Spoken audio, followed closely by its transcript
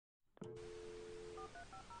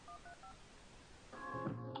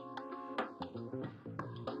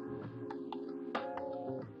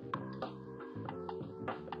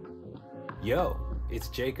Yo, it's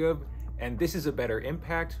Jacob, and this is A Better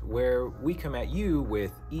Impact, where we come at you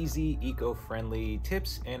with easy, eco-friendly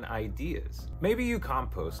tips and ideas. Maybe you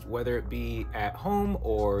compost, whether it be at home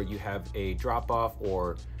or you have a drop-off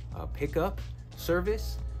or a pickup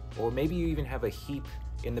service, or maybe you even have a heap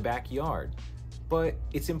in the backyard. But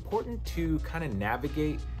it's important to kind of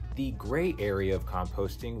navigate the gray area of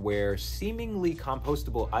composting where seemingly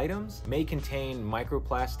compostable items may contain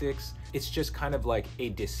microplastics. It's just kind of like a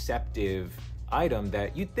deceptive item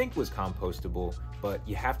that you'd think was compostable, but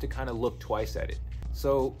you have to kind of look twice at it.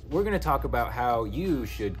 So we're going to talk about how you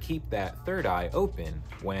should keep that third eye open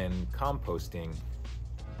when composting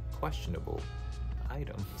questionable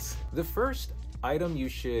items. The first item you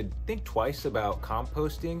should think twice about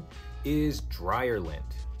composting is dryer lint.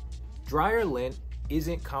 Dryer lint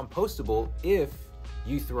isn't compostable if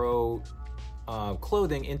you throw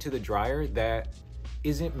clothing into the dryer that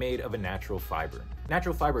isn't made of a natural fiber.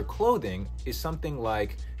 Natural fiber clothing is something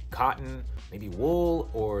like cotton, maybe wool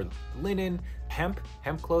or linen, hemp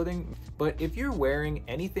clothing. But if you're wearing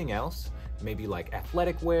anything else, maybe like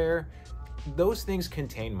athletic wear, those things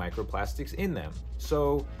contain microplastics in them.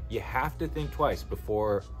 So you have to think twice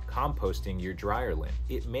before composting your dryer lint.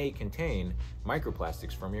 It may contain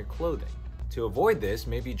microplastics from your clothing. To avoid this,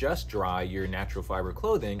 maybe just dry your natural fiber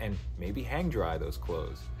clothing and maybe hang dry those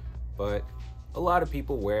clothes. But a lot of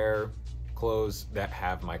people wear clothes that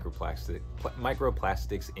have microplastics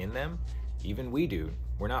in them. Even we do.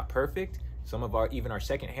 We're not perfect. Some of even our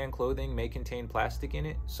secondhand clothing may contain plastic in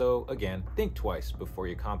it. So again, think twice before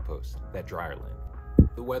you compost that dryer lint.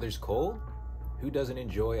 The weather's cold. Who doesn't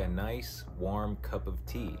enjoy a nice warm cup of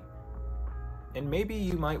tea? And maybe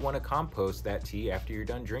you might want to compost that tea after you're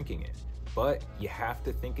done drinking it. But you have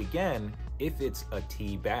to think again if it's a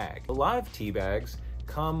tea bag. A lot of tea bags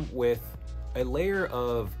come with a layer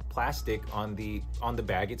of plastic on the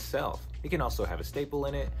bag itself. It can also have a staple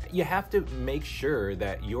in it. You have to make sure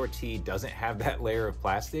that your tea doesn't have that layer of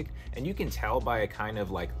plastic, and you can tell by a kind of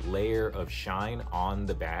like layer of shine on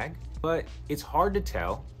the bag. But it's hard to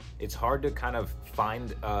tell. It's hard to kind of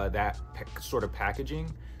find that sort of packaging.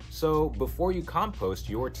 So before you compost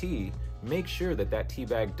your tea, make sure that that tea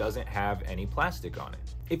bag doesn't have any plastic on it.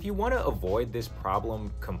 If you want to avoid this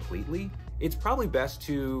problem completely, it's probably best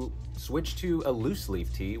to switch to a loose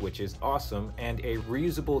leaf tea, which is awesome, and a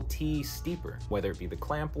reusable tea steeper, whether it be the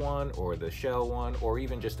clamp one or the shell one, or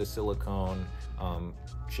even just a silicone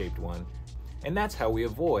shaped one. And that's how we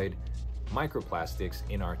avoid microplastics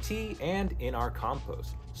in our tea and in our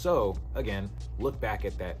compost. So again, look back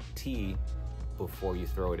at that tea before you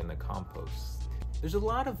throw it in the compost. There's a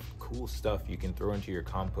lot of cool stuff you can throw into your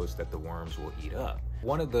compost that the worms will eat up.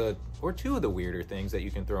 Two of the weirder things that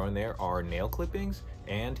you can throw in there are nail clippings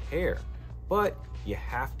and hair. But you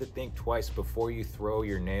have to think twice before you throw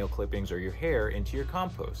your nail clippings or your hair into your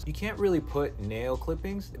compost. You can't really put nail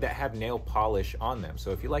clippings that have nail polish on them.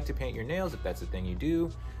 So if you like to paint your nails, if that's the thing you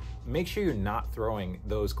do, make sure you're not throwing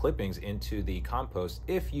those clippings into the compost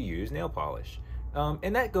if you use nail polish.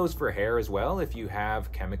 And that goes for hair as well. If you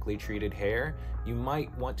have chemically treated hair, you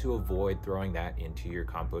might want to avoid throwing that into your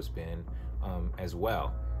compost bin as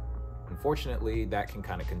well. Unfortunately, that can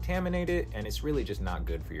kind of contaminate it, and it's really just not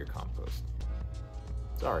good for your compost.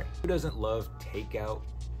 Sorry. Who doesn't love takeout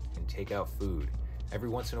and takeout food? Every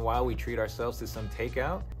once in a while, we treat ourselves to some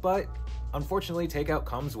takeout, but unfortunately, takeout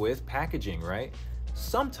comes with packaging, right?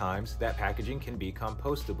 Sometimes that packaging can be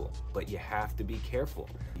compostable, but you have to be careful.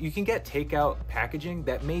 You can get takeout packaging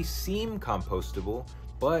that may seem compostable,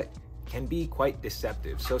 but can be quite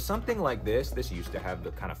deceptive. So something like this used to have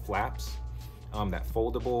the kind of flaps, that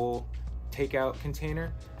foldable takeout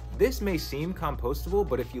container. This may seem compostable,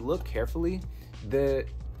 but if you look carefully, the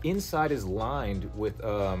inside is lined with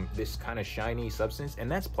this kind of shiny substance, and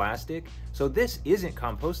that's plastic. So this isn't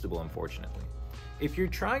compostable, unfortunately. If you're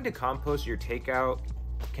trying to compost your takeout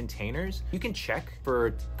containers, you can check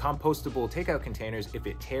for compostable takeout containers if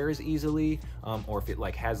it tears easily or if it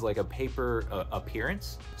has like a paper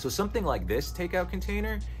appearance. So something like this takeout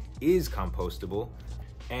container is compostable,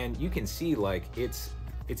 and you can see it's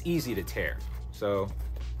easy to tear. So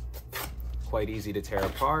quite easy to tear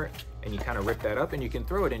apart, and you kind of rip that up and you can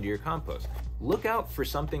throw it into your compost. Look out for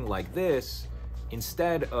something like this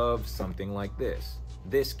instead of something like this.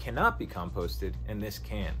 This cannot be composted, and this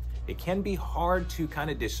can. It can be hard to kind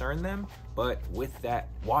of discern them, but with that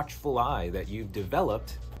watchful eye that you've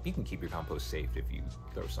developed, you can keep your compost safe if you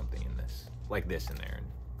throw something in this, like this in there, and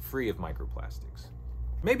free of microplastics.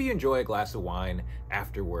 Maybe you enjoy a glass of wine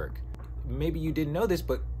after work. Maybe you didn't know this,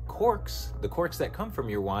 but the corks that come from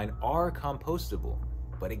your wine are compostable.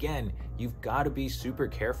 But again, you've got to be super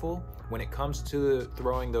careful when it comes to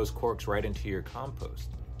throwing those corks right into your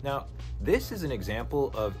compost. Now, this is an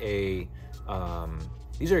example of these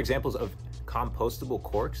are examples of compostable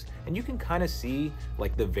corks, and you can kind of see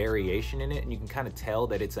like the variation in it, and you can kind of tell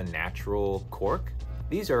that it's a natural cork.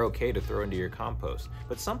 These are okay to throw into your compost,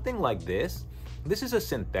 but something like this is a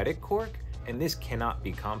synthetic cork, and this cannot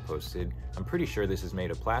be composted. I'm pretty sure this is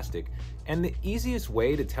made of plastic. And the easiest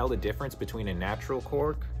way to tell the difference between a natural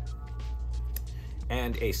cork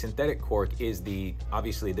and a synthetic cork is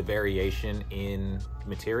obviously the variation in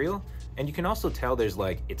material. And you can also tell there's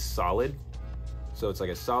it's solid. So it's like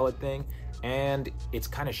a solid thing, and it's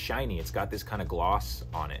kind of shiny. It's got this kind of gloss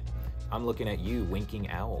on it. I'm looking at you, Winking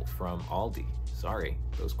Owl from Aldi. Sorry,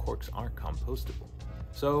 those corks aren't compostable.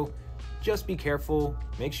 So just be careful.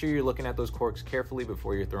 Make sure you're looking at those corks carefully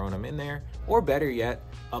before you're throwing them in there, or better yet,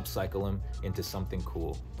 upcycle them into something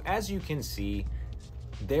cool. As you can see,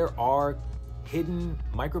 there are hidden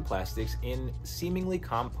microplastics in seemingly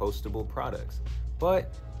compostable products,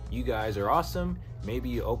 but you guys are awesome. Maybe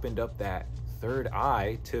you opened up that third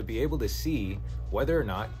eye to be able to see whether or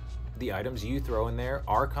not the items you throw in there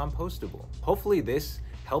are compostable. Hopefully this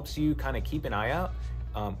helps you kind of keep an eye out,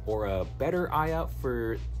 or a better eye out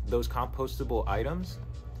for those compostable items.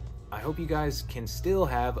 I hope you guys can still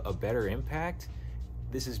have a better impact.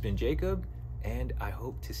 This has been Jacob, and I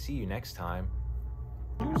hope to see you next time.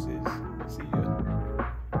 Deuces. See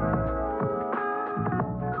ya.